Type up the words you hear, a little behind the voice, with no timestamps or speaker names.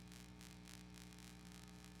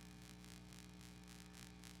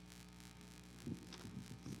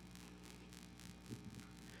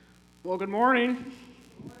Well, good morning.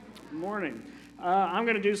 Good morning. I'm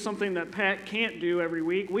going to do something that Pat can't do every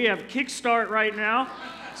week. We have Kickstart right now,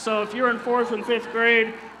 so if you're in 4th and 5th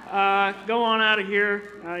grade, go on out of here.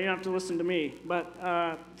 You don't have to listen to me.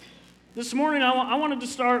 But this morning, I wanted to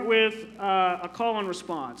start with a call and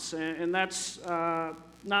response, and that's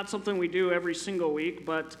not something we do every single week,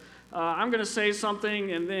 but I'm going to say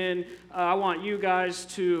something, and then I want you guys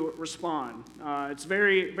to respond. It's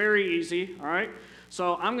very, very easy, all right?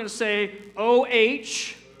 So I'm going to say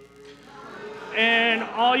OH, and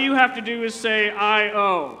all you have to do is say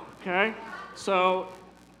IO, okay? So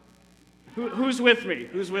who's with me?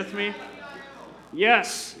 Who's with me?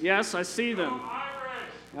 Yes, I see them.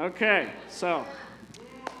 Okay, so,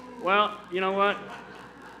 well, you know what?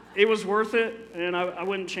 It was worth it, and I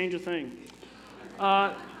wouldn't change a thing.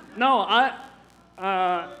 No,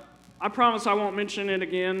 I promise I won't mention it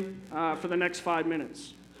again for the next 5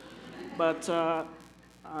 minutes. But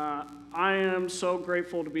I am so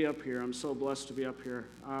grateful to be up here. I'm so blessed to be up here.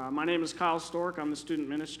 My name is Kyle Stork. I'm the student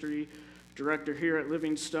ministry director here at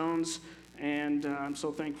Living Stones, and I'm so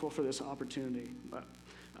thankful for this opportunity. But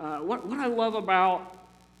what I love about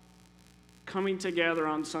coming together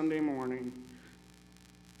on Sunday morning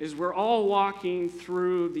is we're all walking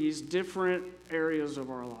through these different areas of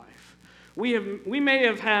our life. We may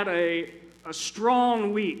have had a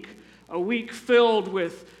strong week, a week filled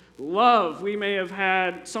with love. We may have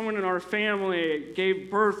had someone in our family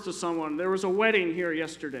gave birth to someone. There was a wedding here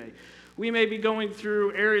yesterday. We may be going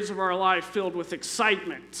through areas of our life filled with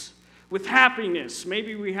excitement, with happiness.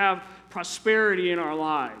 Maybe we have prosperity in our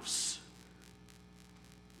lives.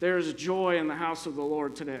 There is joy in the house of the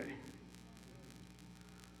Lord today.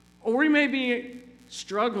 Or we may be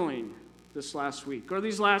struggling this last week or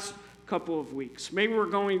these last couple of weeks. Maybe we're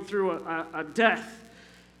going through a death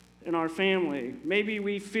in our family. Maybe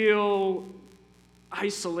we feel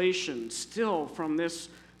isolation still from this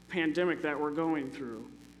pandemic that we're going through.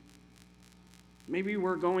 Maybe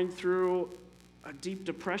we're going through a deep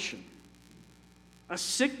depression, a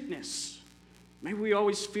sickness. Maybe we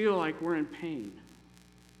always feel like we're in pain.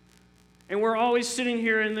 And we're always sitting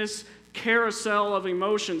here in this carousel of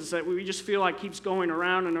emotions that we just feel like keeps going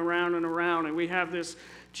around and around and around, and we have this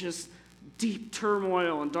just deep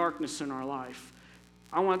turmoil and darkness in our life.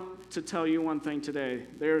 I want to tell you one thing today.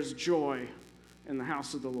 There's joy in the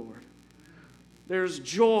house of the Lord. There's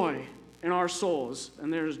joy in our souls,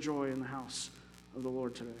 and there's joy in the house of the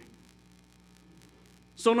Lord today.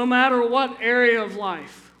 So no matter what area of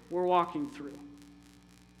life we're walking through,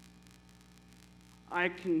 I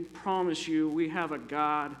can promise you we have a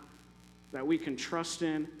God that we can trust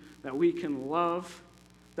in, that we can love,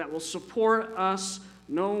 that will support us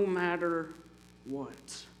no matter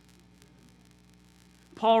what.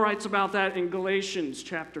 Paul writes about that in Galatians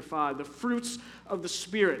chapter 5, the fruits of the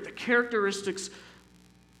Spirit, the characteristics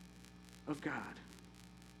of God.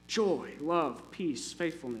 Joy, love, peace,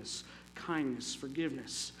 faithfulness, kindness,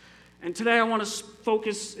 forgiveness. And today I want to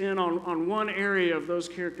focus in on one area of those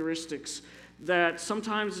characteristics that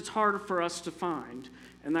sometimes it's hard for us to find,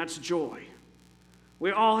 and that's joy.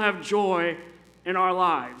 We all have joy in our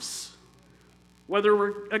lives. Whether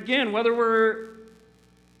we're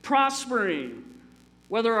prospering,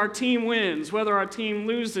 whether our team wins, whether our team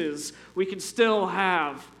loses, we can still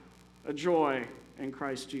have a joy in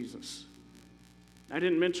Christ Jesus. I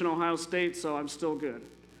didn't mention Ohio State, so I'm still good,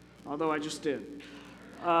 although I just did.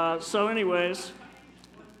 So anyways,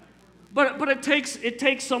 but it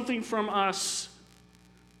takes something from us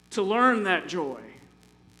to learn that joy.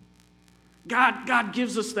 God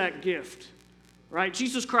gives us that gift, right?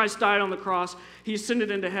 Jesus Christ died on the cross. He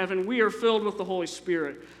ascended into heaven. We are filled with the Holy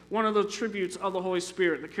Spirit. One of the tributes of the Holy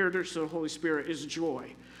Spirit, the characteristics of the Holy Spirit, is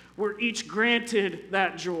joy. We're each granted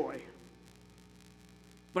that joy.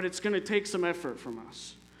 But it's going to take some effort from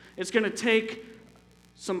us. It's going to take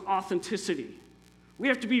some authenticity. We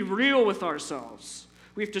have to be real with ourselves.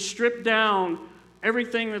 We have to strip down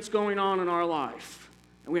everything that's going on in our life.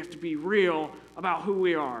 And we have to be real about who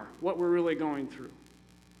we are, what we're really going through.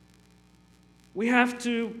 We have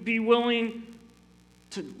to be willing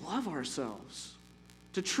to love ourselves,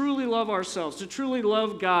 to truly love ourselves, to truly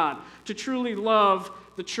love God, to truly love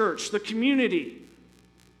the church, the community,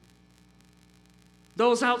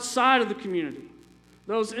 those outside of the community,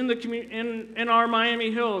 those in our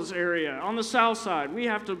Miami Hills area, on the south side. We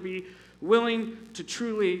have to be willing to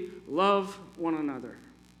truly love one another.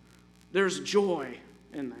 There's joy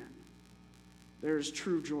in that. There's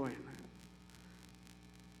true joy in that.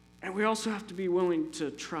 And we also have to be willing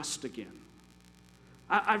to trust again.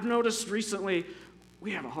 I've noticed recently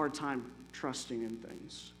we have a hard time trusting in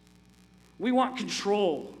things. We want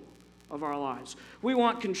control of our lives. We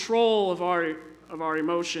want control of our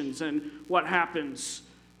emotions and what happens.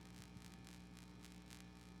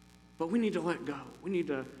 But we need to let go. We need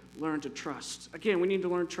to learn to trust. Again, we need to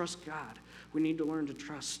learn to trust God. We need to learn to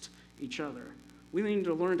trust each other. We need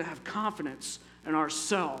to learn to have confidence in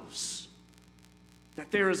ourselves,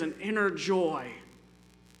 that there is an inner joy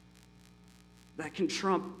that can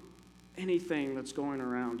trump anything that's going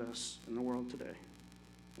around us in the world today.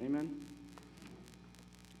 Amen?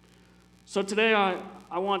 So today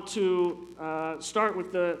I want to start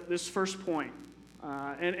with this first point,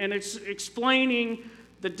 and it's explaining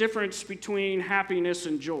the difference between happiness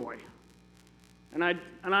and joy. And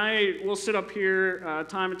I will sit up here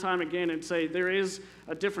time and time again and say there is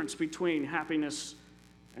a difference between happiness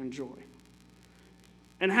and joy.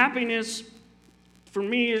 And happiness, for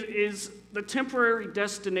me, is the temporary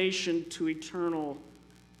destination to eternal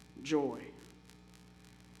joy.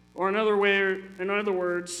 Or in other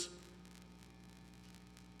words,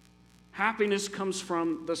 happiness comes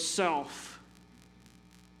from the self,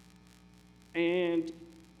 and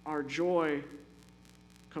our joy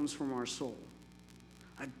comes from our soul,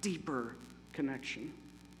 a deeper connection.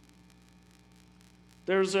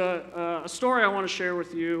 There's a story I want to share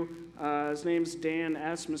with you. His name's Dan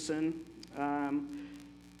Asmussen.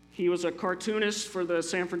 He was a cartoonist for the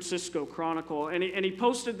San Francisco Chronicle, and he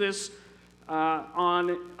posted this on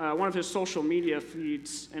one of his social media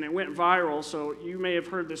feeds, and it went viral, so you may have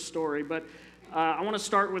heard this story, but I want to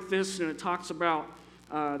start with this, and it talks about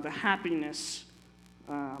the happiness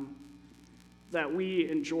that we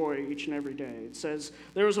enjoy each and every day. It says,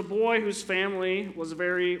 there was a boy whose family was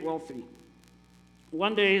very wealthy.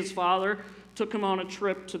 One day his father took him on a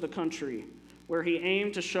trip to the country where he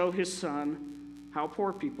aimed to show his son how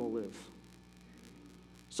poor people live.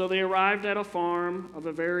 So they arrived at a farm of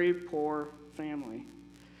a very poor family.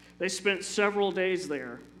 They spent several days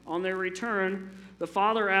there. On their return, the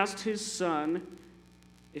father asked his son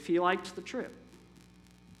if he liked the trip.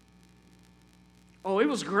 "Oh, it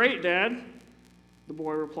was great, Dad," the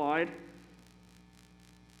boy replied.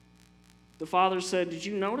 The father said, "Did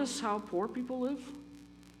you notice how poor people live?"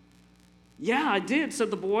 "Yeah, I did," said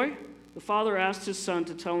the boy. The father asked his son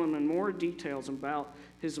to tell him in more details about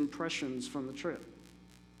his impressions from the trip.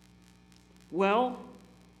 "Well,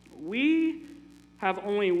 we have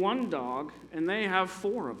only one dog, and they have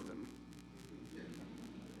 4 of them.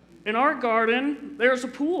 In our garden, there's a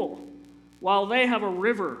pool, while they have a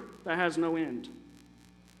river that has no end.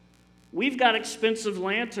 We've got expensive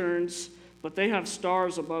lanterns, but they have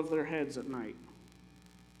stars above their heads at night.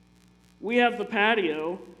 We have the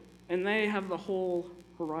patio, and they have the whole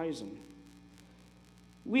horizon.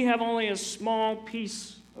 We have only a small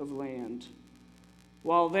piece of land,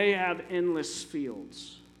 while they have endless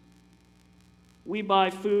fields. We buy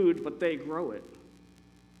food, but they grow it.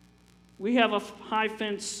 We have a high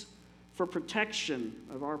fence for protection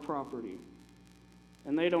of our property,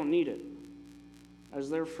 and they don't need it, as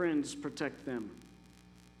their friends protect them."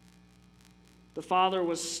 The father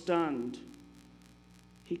was stunned.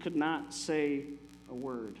 He could not say a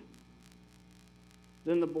word.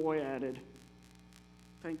 Then the boy added,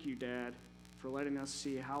 "Thank you, Dad, for letting us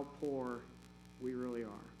see how poor we really are."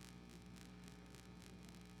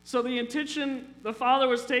 So the father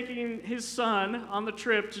was taking his son on the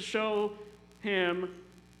trip to show him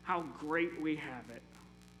how great we have it.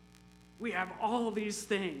 We have all these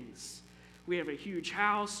things. We have a huge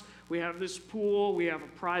house. We have this pool. We have a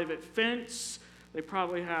private fence. They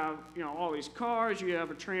probably have, all these cars. You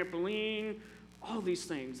have a trampoline. All these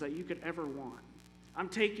things that you could ever want. I'm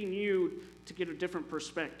taking you to get a different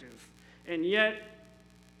perspective. And yet,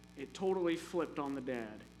 it totally flipped on the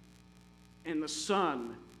dad. And the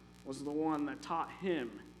son was the one that taught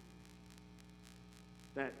him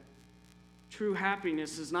that true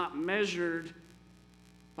happiness is not measured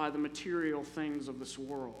by the material things of this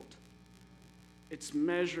world. It's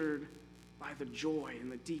measured by the joy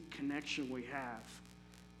and the deep connection we have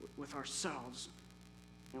with ourselves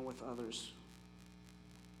and with others.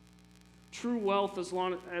 True wealth, as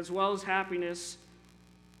well as happiness,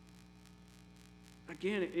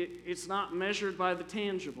 again, it's not measured by the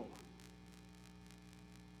tangible.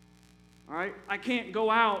 All right? I can't go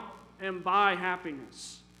out and buy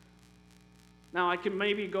happiness. Now, I can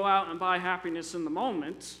maybe go out and buy happiness in the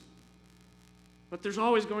moment, but there's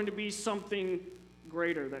always going to be something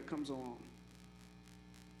greater that comes along.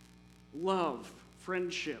 Love,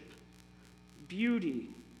 friendship, beauty,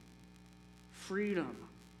 freedom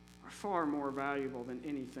are far more valuable than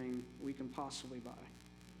anything we can possibly buy.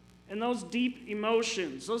 And those deep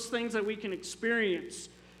emotions, those things that we can experience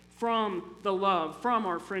from the love, from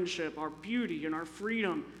our friendship, our beauty, and our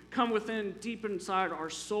freedom come within deep inside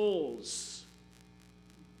our souls.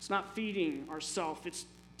 It's not feeding ourselves, it's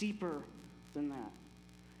deeper than that.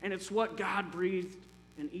 And it's what God breathed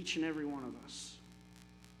in each and every one of us.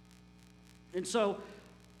 And so,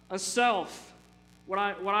 a self, what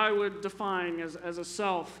I would define as a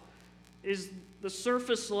self, is the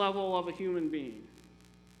surface level of a human being.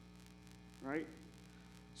 Right?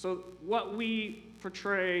 So, what we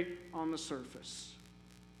portray on the surface.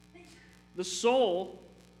 The soul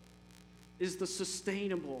is the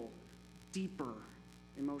sustainable, deeper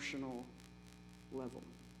emotional level.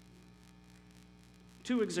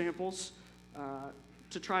 Two examples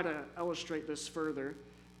to try to illustrate this further.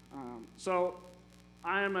 So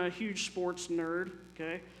I am a huge sports nerd,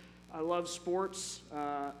 okay? I love sports,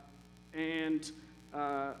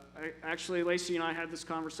 actually, Lacey and I had this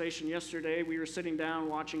conversation yesterday. We were sitting down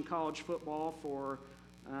watching college football for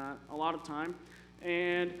a lot of time,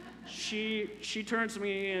 and she turns to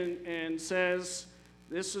me and says,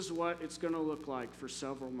 "This is what it's going to look like for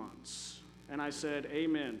several months." And I said,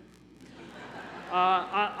 "Amen."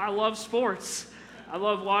 I love sports. I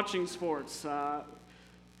love watching sports.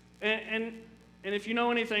 And if you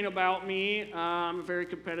know anything about me, I'm a very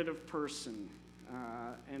competitive person.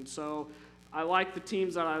 And so I like the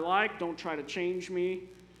teams that I like. Don't try to change me.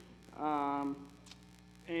 And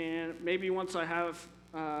maybe once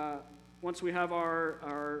we have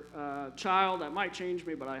our child, that might change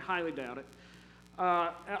me, but I highly doubt it.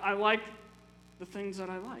 I like the things that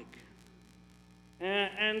I like.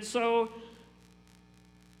 And so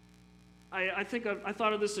I think I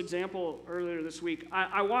thought of this example earlier this week.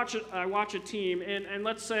 I watch a team, and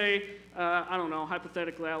let's say, I don't know,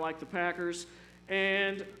 hypothetically, I like the Packers,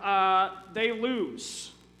 and they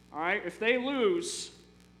lose. All right, if they lose,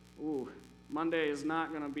 Monday is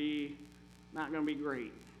not going to be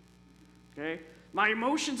great. Okay, my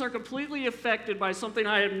emotions are completely affected by something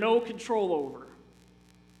I have no control over.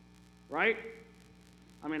 Right?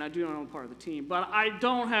 I mean, I do own part of the team, but I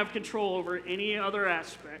don't have control over any other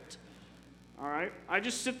aspect. All right? I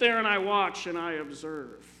just sit there and I watch and I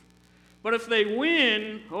observe. But if they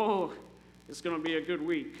win, it's going to be a good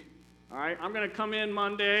week. All right? I'm going to come in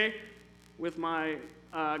Monday with my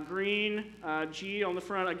green G on the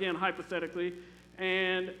front, again, hypothetically,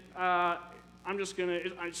 and I'm just going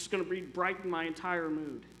to brighten my entire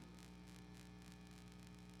mood.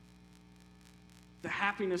 The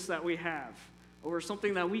happiness that we have over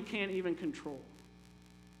something that we can't even control.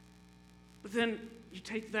 But then you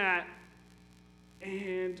take that,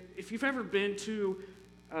 and if you've ever been to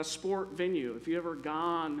a sport venue, if you've ever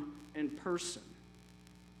gone in person,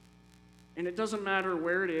 and it doesn't matter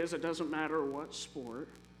where it is, it doesn't matter what sport,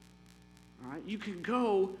 all right, you can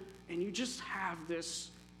go and you just have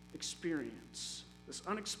this experience, this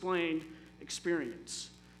unexplained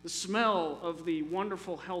experience. The smell of the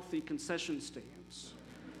wonderful, healthy concession stands,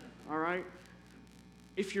 all right?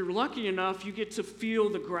 If you're lucky enough, you get to feel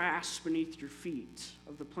the grass beneath your feet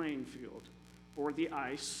of the playing field, or the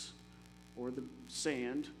ice, or the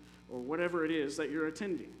sand, or whatever it is that you're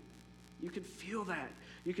attending. You can feel that.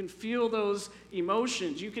 You can feel those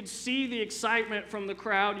emotions. You can see the excitement from the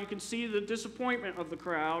crowd. You can see the disappointment of the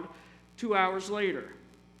crowd 2 hours later.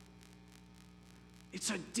 It's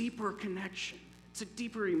a deeper connection. It's a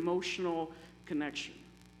deeper emotional connection.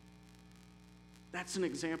 That's an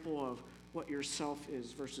example of what your self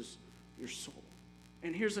is versus your soul.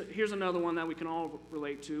 And here's another one that we can all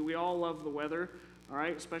relate to. We all love the weather, all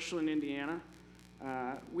right, especially in Indiana.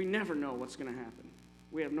 We never know what's going to happen.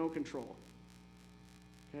 We have no control,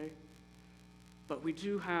 okay? But we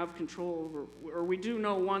do have control over, or we do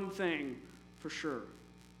know one thing for sure.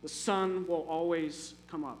 The sun will always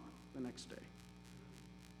come up the next day.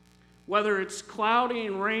 Whether it's cloudy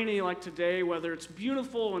and rainy like today, whether it's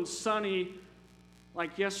beautiful and sunny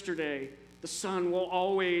like yesterday, the sun will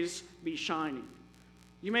always be shining.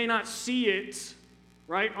 You may not see it,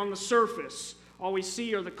 right, on the surface. All we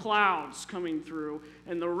see are the clouds coming through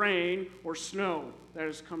and the rain or snow that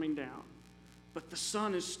is coming down. But the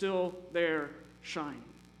sun is still there shining.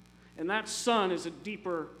 And that sun is a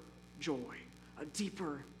deeper joy, a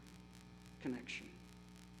deeper connection.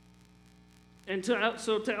 And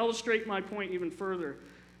to illustrate my point even further,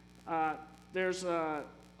 there's a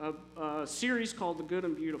series called The Good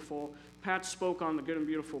and Beautiful. Pat spoke on the good and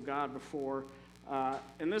beautiful God before.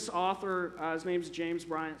 And this author, his name's James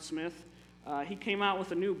Bryant Smith, he came out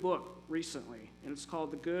with a new book recently, and it's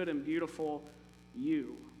called The Good and Beautiful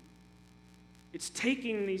You. It's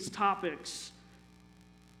taking these topics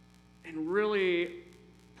and really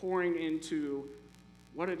pouring into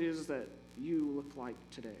what it is that you look like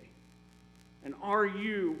today. And are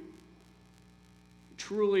you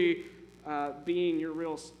truly being your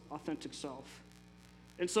real authentic self?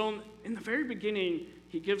 And so in the very beginning,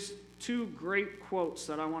 he gives two great quotes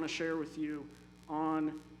that I want to share with you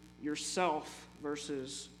on yourself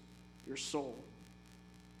versus your soul.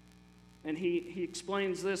 And he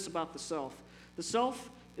explains this about the self. The self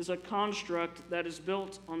is a construct that is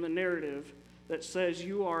built on the narrative that says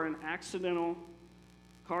you are an accidental,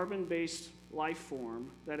 carbon-based life form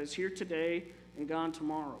that is here today and gone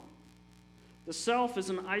tomorrow. The self is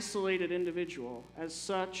an isolated individual. As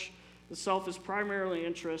such, the self is primarily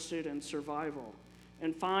interested in survival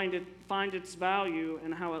and find its value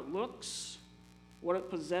in how it looks, what it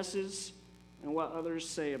possesses, and what others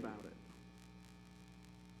say about it.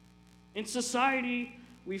 In society,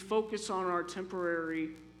 we focus on our temporary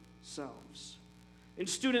selves. In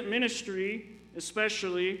student ministry,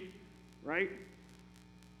 especially, right?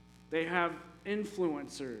 They have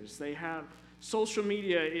influencers. They have social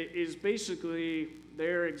media is basically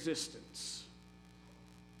their existence.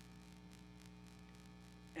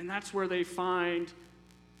 And that's where they find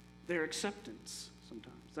their acceptance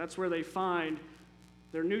sometimes. That's where they find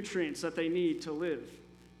their nutrients that they need to live.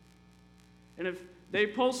 And if they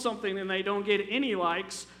post something and they don't get any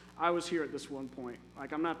likes, I was here at this one point.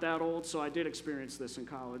 Like, I'm not that old, so I did experience this in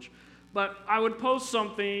college. But I would post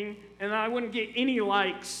something and I wouldn't get any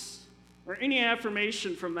likes or any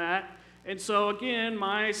affirmation from that. And so again,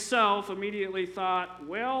 myself immediately thought,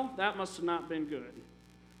 well, that must have not been good.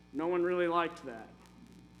 No one really liked that.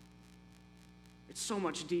 It's so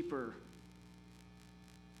much deeper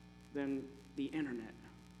than the internet.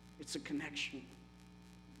 It's a connection.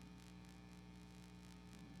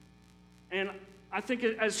 And I think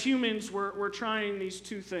as humans, we're trying these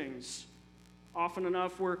two things. Often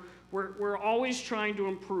enough, we're always trying to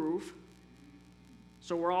improve.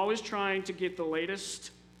 So we're always trying to get the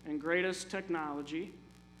latest and greatest technology.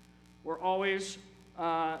 We're always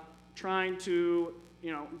trying to,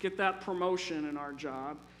 get that promotion in our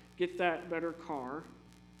job, get that better car.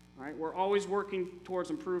 Right? We're always working towards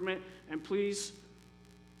improvement. And please,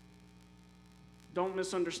 don't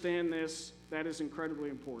misunderstand this. That is incredibly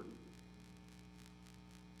important.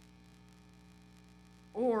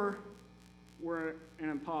 Or we're an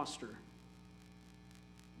imposter.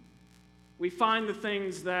 We find the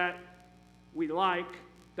things that we like,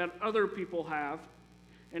 that other people have,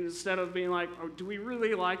 and instead of being like, oh, do we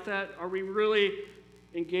really like that? Are we really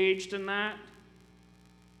engaged in that?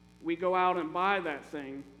 We go out and buy that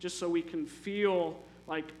thing just so we can feel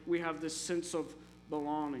like we have this sense of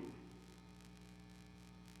belonging.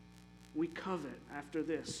 We covet after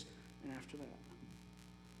this and after that.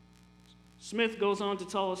 Smith goes on to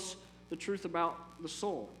tell us the truth about the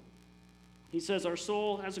soul. He says our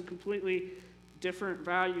soul has a completely different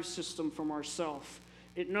value system from ourself.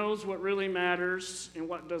 It knows what really matters and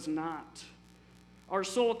what does not. Our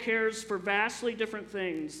soul cares for vastly different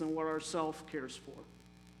things than what our self cares for.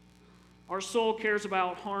 Our soul cares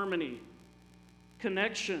about harmony,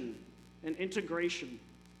 connection, and integration.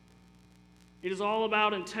 It is all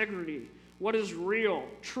about integrity, what is real,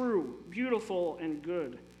 true, beautiful, and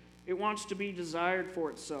good. It wants to be desired for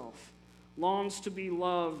itself, longs to be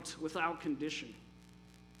loved without condition,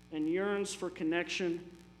 and yearns for connection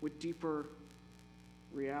with deeper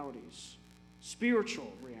realities,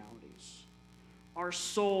 spiritual realities. Our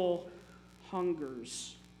soul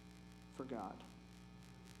hungers for God.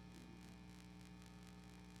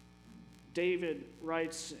 David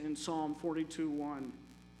writes in Psalm 42:1,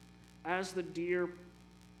 as the deer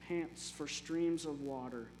pants for streams of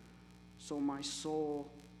water, so my soul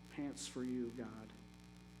pants for you, God.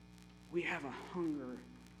 We have a hunger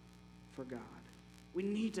for God. We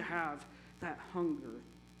need to have that hunger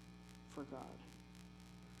for God.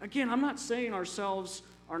 Again, I'm not saying ourselves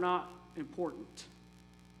are not important.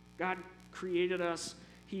 God created us.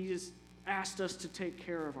 He has asked us to take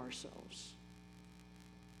care of ourselves.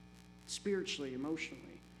 Spiritually,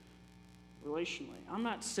 emotionally, relationally. I'm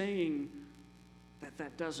not saying that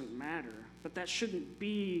that doesn't matter, but that shouldn't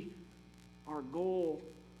be our goal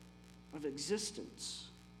of existence.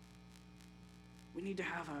 We need to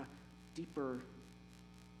have a deeper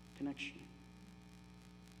connection.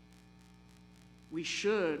 We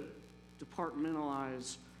should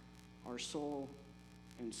departmentalize our soul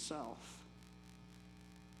and self.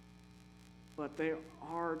 But they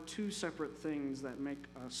are two separate things that make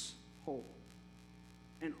us whole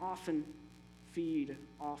and often feed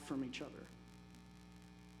off from each other.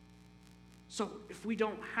 So if we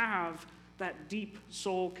don't have that deep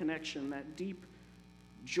soul connection, that deep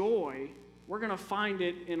joy, we're going to find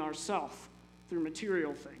it in ourselves through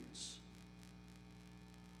material things.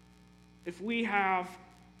 If we have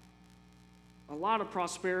a lot of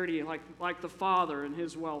prosperity, like the father and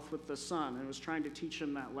his wealth with the son, and was trying to teach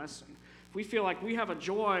him that lesson. If we feel like we have a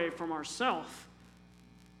joy from ourself,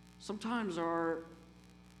 sometimes our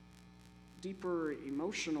deeper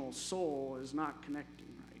emotional soul is not connecting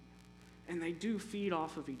right. And they do feed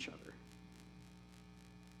off of each other.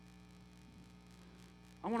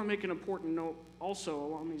 I want to make an important note also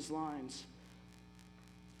along these lines.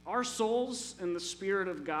 Our souls and the Spirit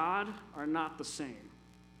of God are not the same.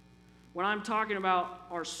 When I'm talking about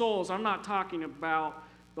our souls, I'm not talking about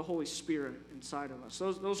the Holy Spirit inside of us.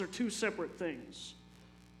 Those are two separate things.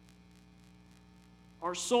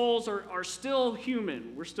 Our souls are still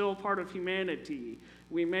human. We're still part of humanity.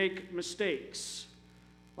 We make mistakes.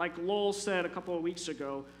 Like Lowell said a couple of weeks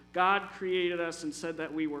ago, God created us and said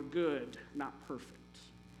that we were good, not perfect.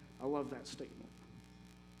 I love that statement.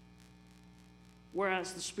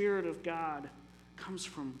 Whereas the Spirit of God comes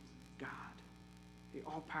from God, the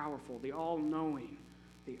all-powerful, the all-knowing,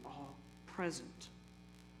 the all-present.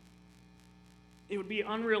 It would be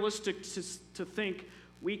unrealistic to think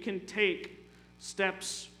we can take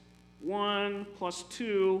steps 1 +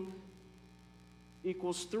 2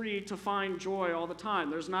 = 3 to find joy all the time.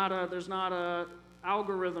 There's not a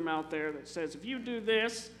algorithm out there that says if you do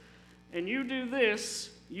this and you do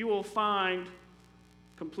this, you will find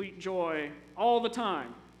complete joy all the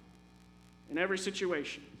time in every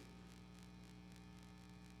situation.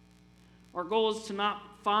 Our goal is to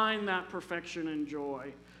not find that perfection and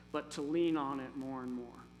joy, but to lean on it more and more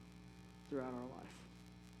throughout our life.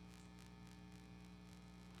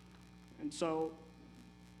 And so,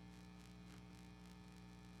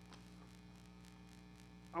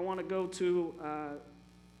 I want to go to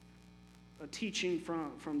a teaching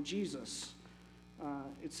from Jesus.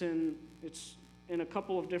 It's in a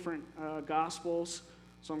couple of different Gospels,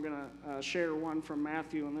 so I'm going to share one from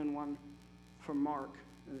Matthew and then one from Mark,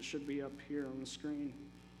 and it should be up here on the screen.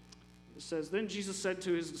 It says, "Then Jesus said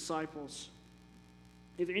to his disciples,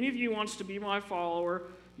 'If any of you wants to be my follower,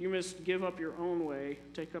 you must give up your own way,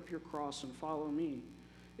 take up your cross, and follow me.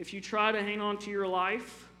 If you try to hang on to your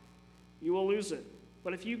life, you will lose it.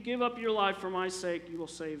 But if you give up your life for my sake, you will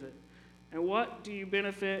save it. And what do you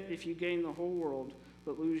benefit if you gain the whole world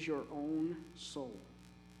but lose your own soul?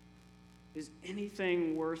 Is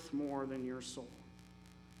anything worth more than your soul?'"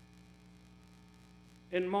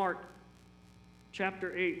 In Mark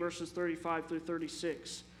chapter 8, verses 35 through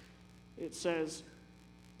 36, it says,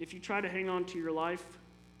 "If you try to hang on to your life,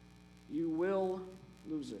 you will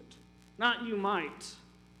lose it. Not you might,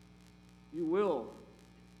 you will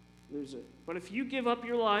lose it. But if you give up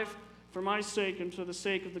your life for my sake and for the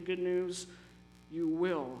sake of the good news, you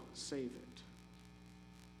will save it.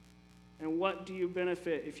 And what do you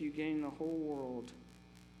benefit if you gain the whole world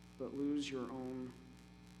but lose your own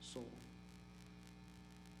soul?"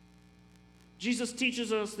 Jesus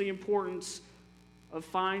teaches us the importance of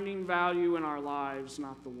finding value in our lives,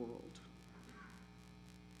 not the world.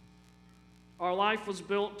 Our life was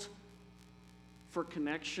built for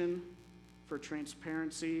connection, for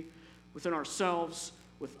transparency within ourselves,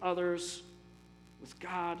 with others, with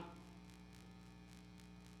God.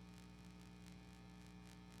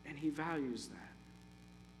 And He values that.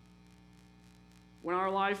 When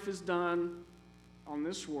our life is done on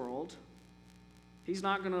this world, He's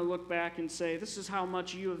not going to look back and say, "This is how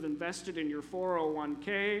much you have invested in your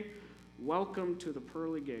 401k. Welcome to the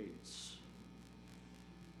pearly gates."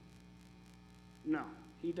 No,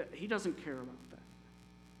 he doesn't care about that.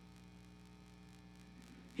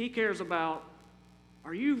 He cares about,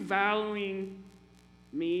 are you valuing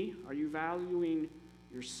me? Are you valuing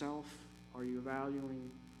yourself? Are you valuing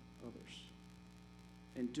others?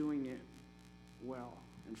 And doing it well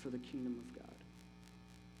and for the kingdom of God.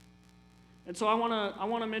 And so I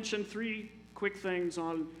want to mention 3 quick things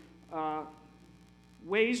on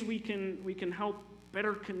ways we can help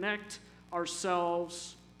better connect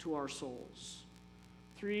ourselves to our souls.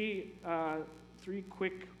 3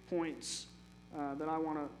 quick points that I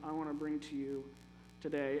want to bring to you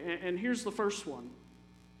today. And here's the first one.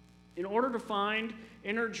 In order to find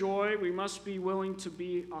inner joy, we must be willing to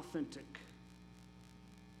be authentic.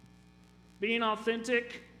 Being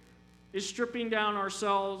authentic is stripping down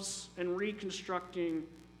ourselves and reconstructing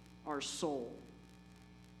our soul.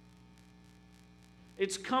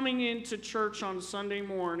 It's coming into church on Sunday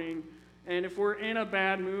morning, and if we're in a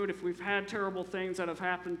bad mood, if we've had terrible things that have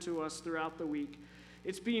happened to us throughout the week,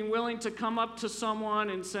 it's being willing to come up to someone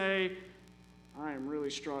and say, "I am really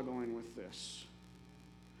struggling with this."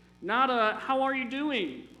 Not a, "How are you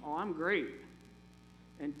doing?" "Oh, I'm great."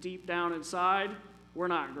 And deep down inside, we're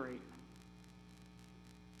not great.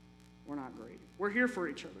 We're not great. We're here for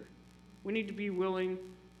each other. We need to be willing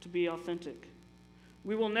to be authentic.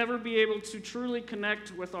 We will never be able to truly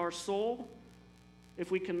connect with our soul if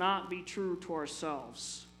we cannot be true to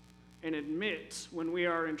ourselves and admit when we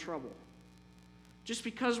are in trouble. Just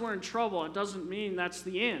because we're in trouble, it doesn't mean that's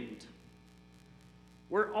the end.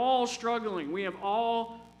 We're all struggling. We have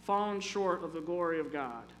all fallen short of the glory of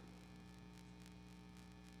God.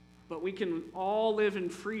 But we can all live in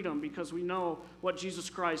freedom because we know what Jesus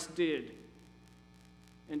Christ did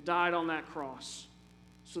and died on that cross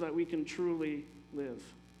so that we can truly live.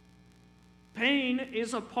 Pain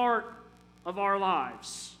is a part of our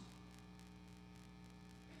lives.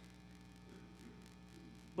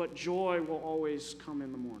 But joy will always come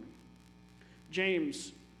in the morning.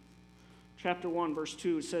 James chapter 1, verse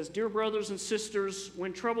 2 says, "Dear brothers and sisters,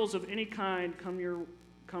 when troubles of any kind come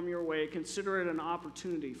your way, consider it an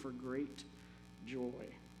opportunity for great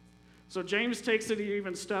joy." So James takes it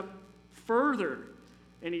even a step further,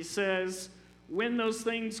 and he says, when those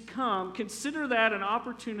things come, consider that an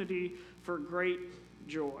opportunity for great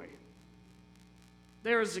joy.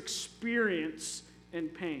 There is experience in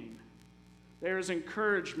pain. There is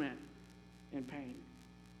encouragement in pain.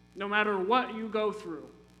 No matter what you go through,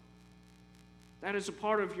 that is a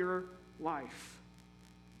part of your life.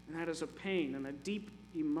 And that is a pain and a deep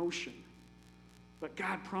emotion. But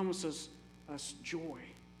God promises us joy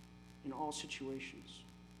in all situations.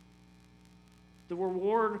 The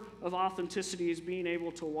reward of authenticity is being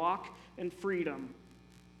able to walk in freedom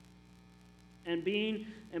and being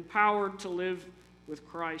empowered to live with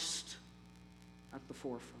Christ at the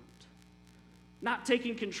forefront. Not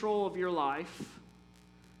taking control of your life,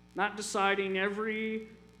 not deciding every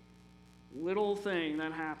little thing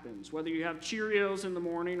that happens, whether you have Cheerios in the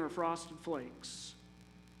morning or Frosted Flakes,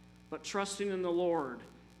 but trusting in the Lord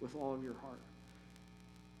with all of your heart.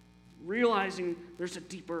 Realizing there's a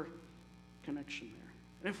deeper connection there.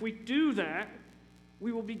 And if we do that,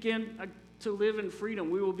 we will begin to live in freedom.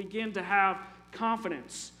 We will begin to have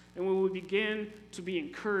confidence, and we will begin to be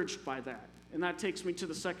encouraged by that. And that takes me to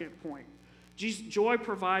the second point. Joy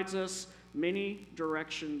provides us many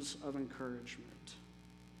directions of encouragement.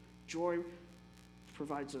 Joy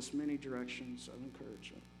provides us many directions of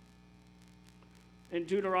encouragement. In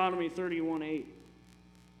Deuteronomy 31:8,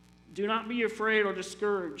 "Do not be afraid or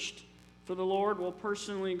discouraged, for the Lord will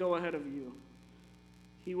personally go ahead of you.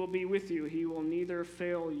 He will be with you. He will neither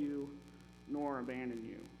fail you nor abandon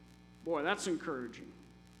you." Boy, that's encouraging.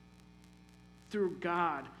 Through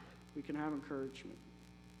God, we can have encouragement.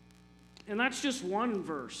 And that's just one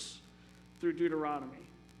verse through Deuteronomy.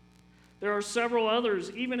 There are several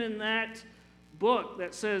others, even in that book,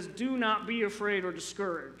 that says, do not be afraid or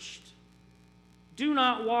discouraged. Do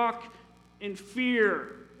not walk in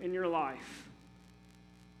fear in your life.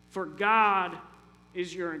 For God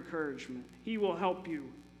is your encouragement. He will help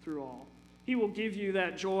you through all. He will give you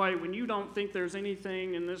that joy when you don't think there's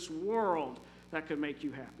anything in this world that could make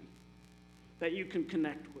you happy, that you can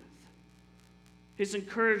connect with. His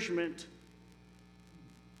encouragement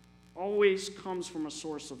always comes from a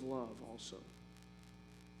source of love also.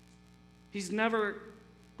 He's never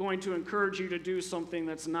going to encourage you to do something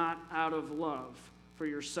that's not out of love for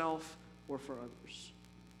yourself or for others.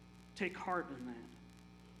 Take heart in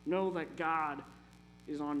that. Know that God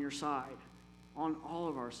is on your side, on all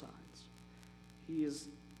of our sides. He is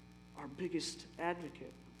our biggest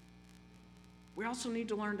advocate. We also need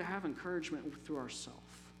to learn to have encouragement through ourselves.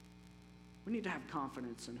 We need to have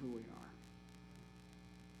confidence in who we are.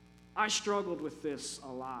 I struggled with this a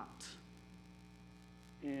lot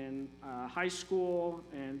in high school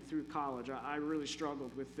and through college. I really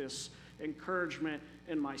struggled with this encouragement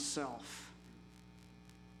in myself.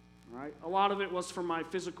 Right? A lot of it was from my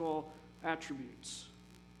physical attributes.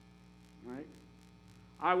 Right?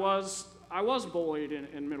 I was bullied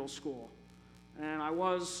in middle school, and I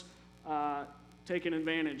was taken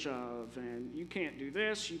advantage of, and you can't do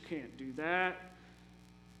this, you can't do that.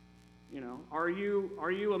 You know, are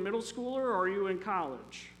you a middle schooler or are you in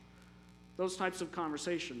college? Those types of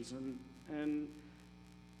conversations, and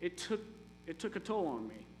it took a toll on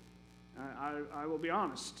me. I will be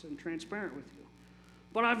honest and transparent with you.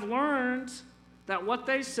 But I've learned that what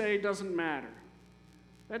they say doesn't matter.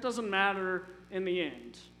 That doesn't matter in the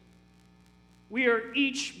end. We are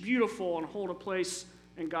each beautiful and hold a place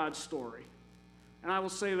in God's story. And I will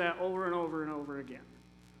say that over and over and over again.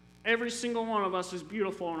 Every single one of us is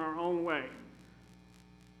beautiful in our own way.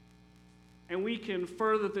 And we can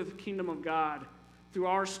further the kingdom of God through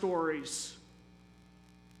our stories.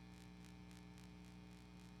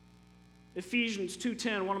 Ephesians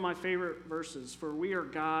 2:10, one of my favorite verses, "For we are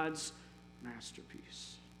God's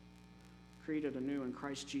masterpiece, created anew in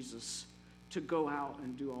Christ Jesus to go out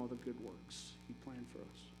and do all the good works He planned for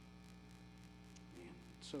us." Man.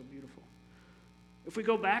 So beautiful. If we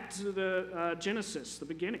go back to the Genesis, the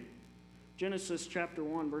beginning, Genesis chapter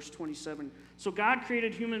 1, verse 27. So God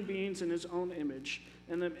created human beings in his own image.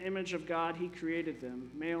 In the image of God, he created them.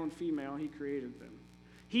 Male and female, he created them.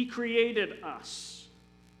 He created us.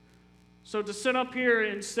 So to sit up here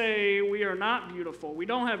and say we are not beautiful, we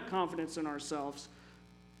don't have confidence in ourselves,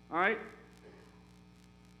 all right?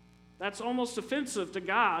 That's almost offensive to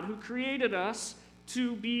God, who created us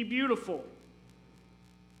to be beautiful.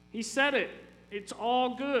 He said it. It's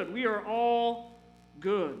all good. We are all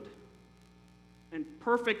good and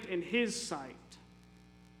perfect in his sight.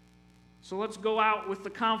 So let's go out with the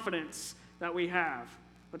confidence that we have.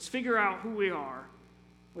 Let's figure out who we are.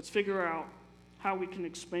 Let's figure out how we can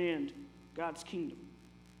expand God's kingdom.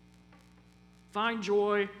 Find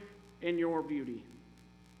joy in your beauty.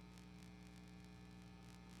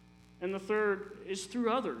 And the third is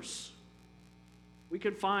through others. We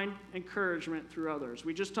could find encouragement through others.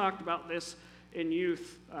 We just talked about this in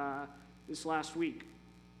youth this last week.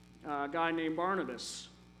 A guy named Barnabas.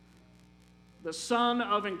 The son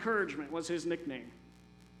of encouragement was his nickname.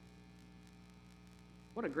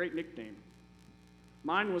 What a great nickname.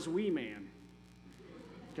 Mine was Wee Man.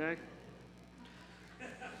 Okay?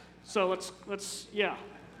 So let's yeah.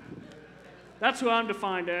 That's who I'm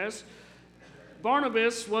defined as.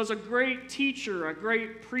 Barnabas was a great teacher, a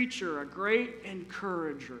great preacher, a great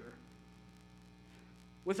encourager.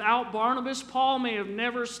 Without Barnabas, Paul may have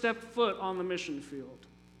never stepped foot on the mission field.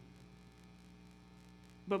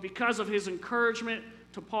 But because of his encouragement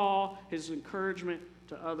to Paul, his encouragement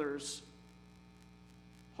to others,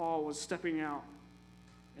 Paul was stepping out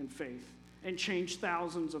in faith and changed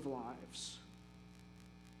thousands of lives.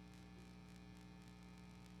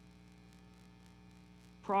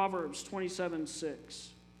 Proverbs 27:6.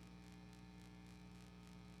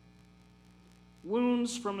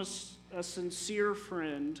 Wounds from a sincere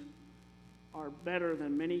friend are better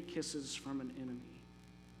than many kisses from an enemy.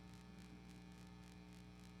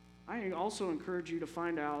 I also encourage you to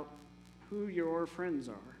find out who your friends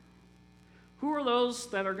are. Who are those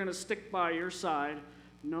that are going to stick by your side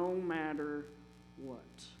no matter what?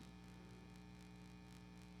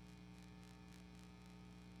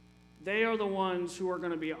 They are the ones who are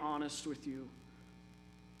going to be honest with you,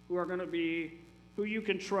 who are going to be who you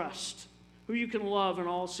can trust, who you can love in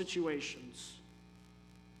all situations,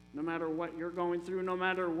 no matter what you're going through, no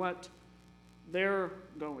matter what they're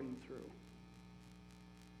going through.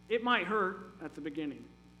 It might hurt at the beginning,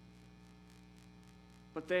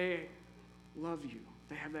 but they love you.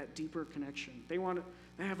 They have that deeper connection. They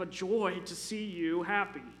have a joy to see you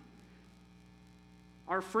happy.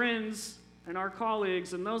 Our friends and our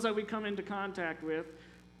colleagues and those that we come into contact with,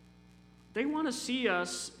 they want to see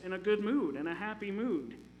us in a good mood, in a happy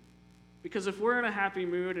mood. Because if we're in a happy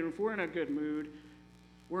mood and if we're in a good mood,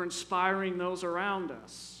 we're inspiring those around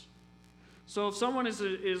us. So if someone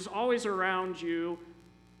is always around you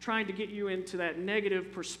trying to get you into that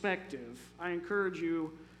negative perspective, I encourage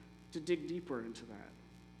you to dig deeper into that.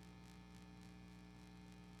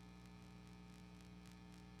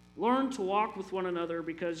 Learn to walk with one another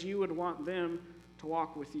because you would want them to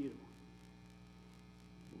walk with you.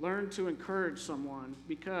 Learn to encourage someone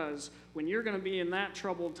because when you're going to be in that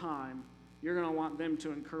troubled time, you're going to want them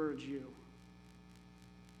to encourage you.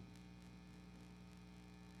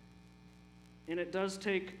 And it does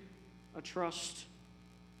take a trust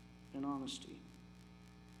and honesty.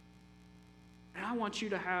 And I want you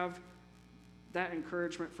to have that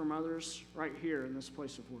encouragement from others right here in this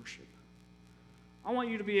place of worship. I want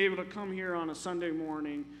you to be able to come here on a Sunday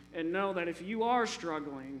morning and know that if you are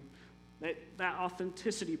struggling, that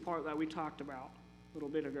authenticity part that we talked about a little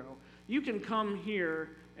bit ago, you can come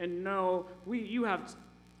here and know you have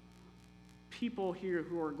people here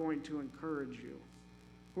who are going to encourage you,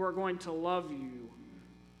 who are going to love you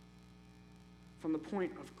from the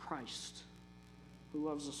point of Christ, who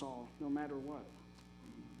loves us all, no matter what.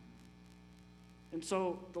 And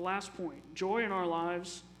so the last point, joy in our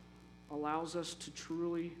lives allows us to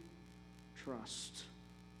truly trust.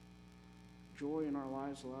 Joy in our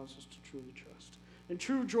lives allows us to truly trust. In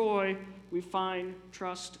true joy, we find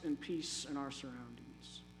trust and peace in our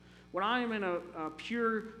surroundings. When I am in a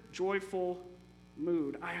pure, joyful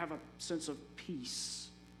mood, I have a sense of peace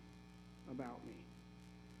about me.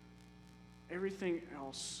 Everything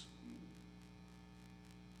else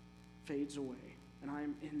fades away, and I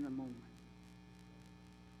am in the moment.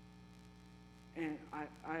 And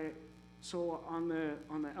so on the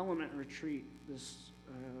Element retreat this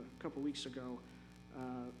a couple weeks ago,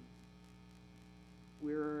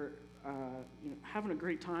 we were having a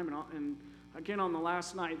great time, and again on the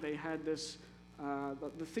last night they had this.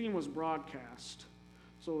 The theme was broadcast.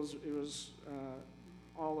 So it was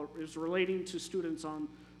relating to students on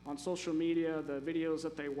social media, the videos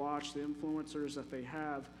that they watch, the influencers that they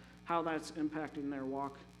have, how that's impacting their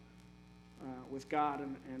walk with God,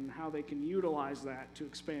 and how they can utilize that to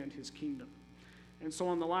expand his kingdom. And so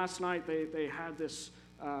on the last night, they had this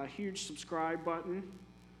huge subscribe button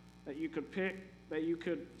that you could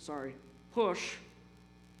push,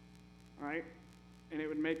 right? And it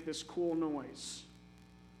would make this cool noise.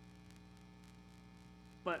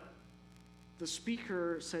 But the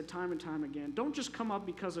speaker said time and time again, don't just come up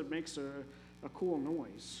because it makes a cool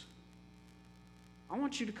noise. I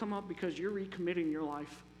want you to come up because you're recommitting your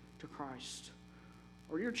life to Christ,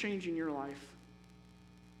 or you're changing your life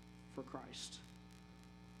for Christ.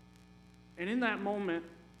 And in that moment,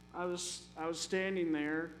 I was standing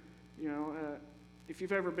there. If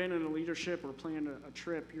you've ever been in a leadership or planned a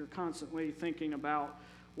trip, you're constantly thinking about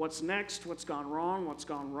what's next, what's gone wrong, what's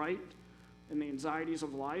gone right, and the anxieties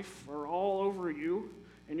of life are all over you,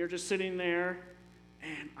 and you're just sitting there,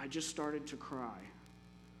 and I just started to cry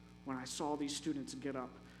when I saw these students get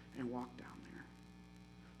up and walk down there.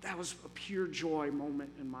 That was a pure joy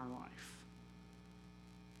moment in my life.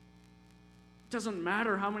 It doesn't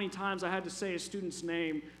matter how many times I had to say a student's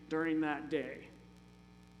name during that day.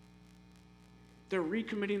 They're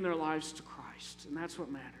recommitting their lives to Christ, and that's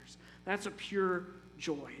what matters. That's a pure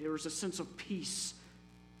joy. There was a sense of peace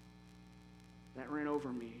that ran over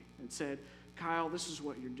me and said, Kyle, this is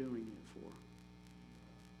what you're doing it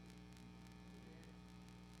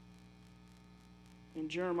for. In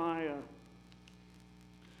Jeremiah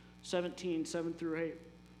 17, 7 through 8,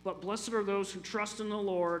 but blessed are those who trust in the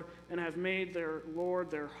Lord and have made their Lord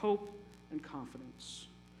their hope and confidence.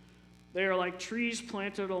 They are like trees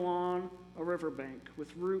planted along a riverbank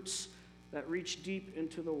with roots that reach deep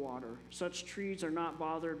into the water. Such trees are not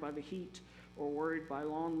bothered by the heat or worried by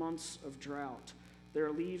long months of drought.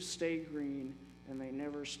 Their leaves stay green, and they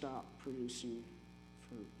never stop producing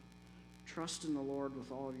fruit. Trust in the Lord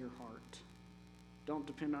with all your heart. Don't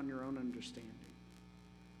depend on your own understanding.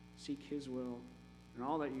 Seek his will in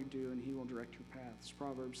all that you do, and he will direct your paths.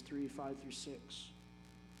 Proverbs 3, 5 through 6.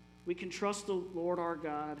 We can trust the Lord our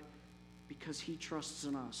God because he trusts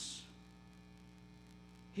in us.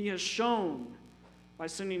 He has shown by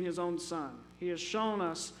sending his own Son. He has shown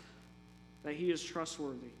us that he is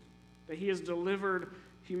trustworthy, that he has delivered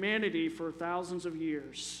humanity for thousands of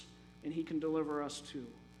years, and he can deliver us too.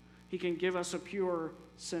 He can give us a pure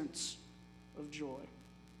sense of joy.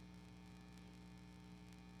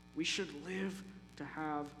 We should live to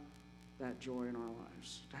have that joy in our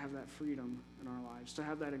lives, to have that freedom in our lives, to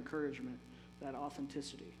have that encouragement, that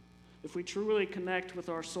authenticity. If we truly connect with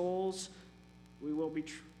our souls, we will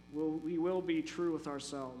be true with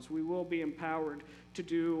ourselves. We will be empowered to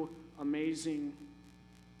do amazing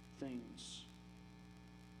things.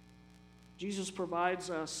 Jesus provides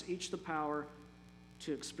us each the power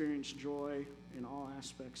to experience joy in all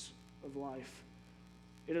aspects of life.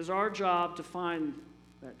 It is our job to find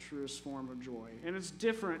that truest form of joy, and it's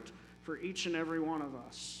different for each and every one of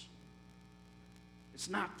us. It's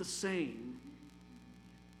not the same.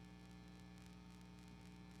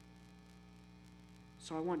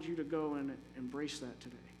 So I want you to go and embrace that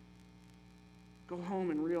today. Go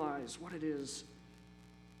home and realize what it is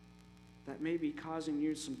that may be causing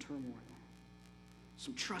you some turmoil,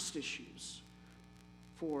 some trust issues,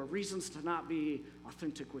 for reasons to not be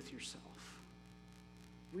authentic with yourself,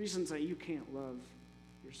 reasons that you can't love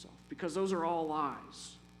yourself, because those are all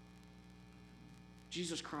lies.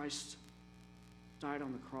 Jesus Christ died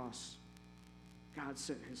on the cross. God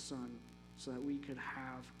sent his Son so that we could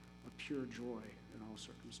have a pure joy in all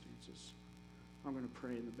circumstances. I'm going to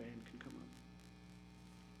pray and the band can come up.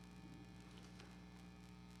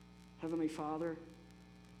 Heavenly Father,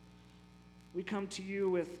 we come to you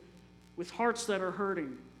with hearts that are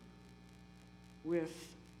hurting,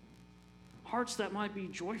 with hearts that might be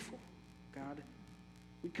joyful, God.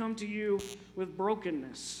 We come to you with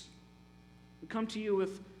brokenness. We come to you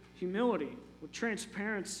with humility, with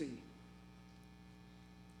transparency.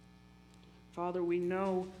 Father, we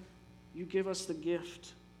know you give us the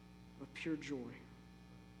gift of pure joy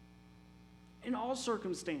in all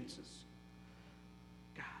circumstances.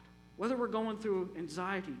 God, whether we're going through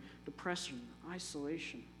anxiety, depression,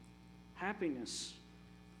 isolation, happiness,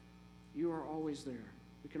 you are always there.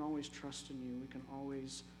 We can always trust in you. We can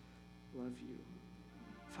always love you.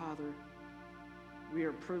 Father, we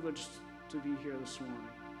are privileged to be here this morning,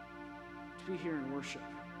 to be here in worship,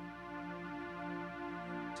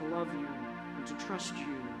 to love you and to trust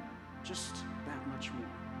you just that much more.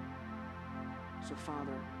 So,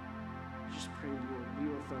 Father, I just pray you will be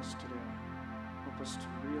with us today. Help us to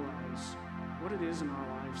realize what it is in our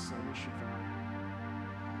lives that we should value,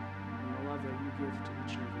 and the love that you give to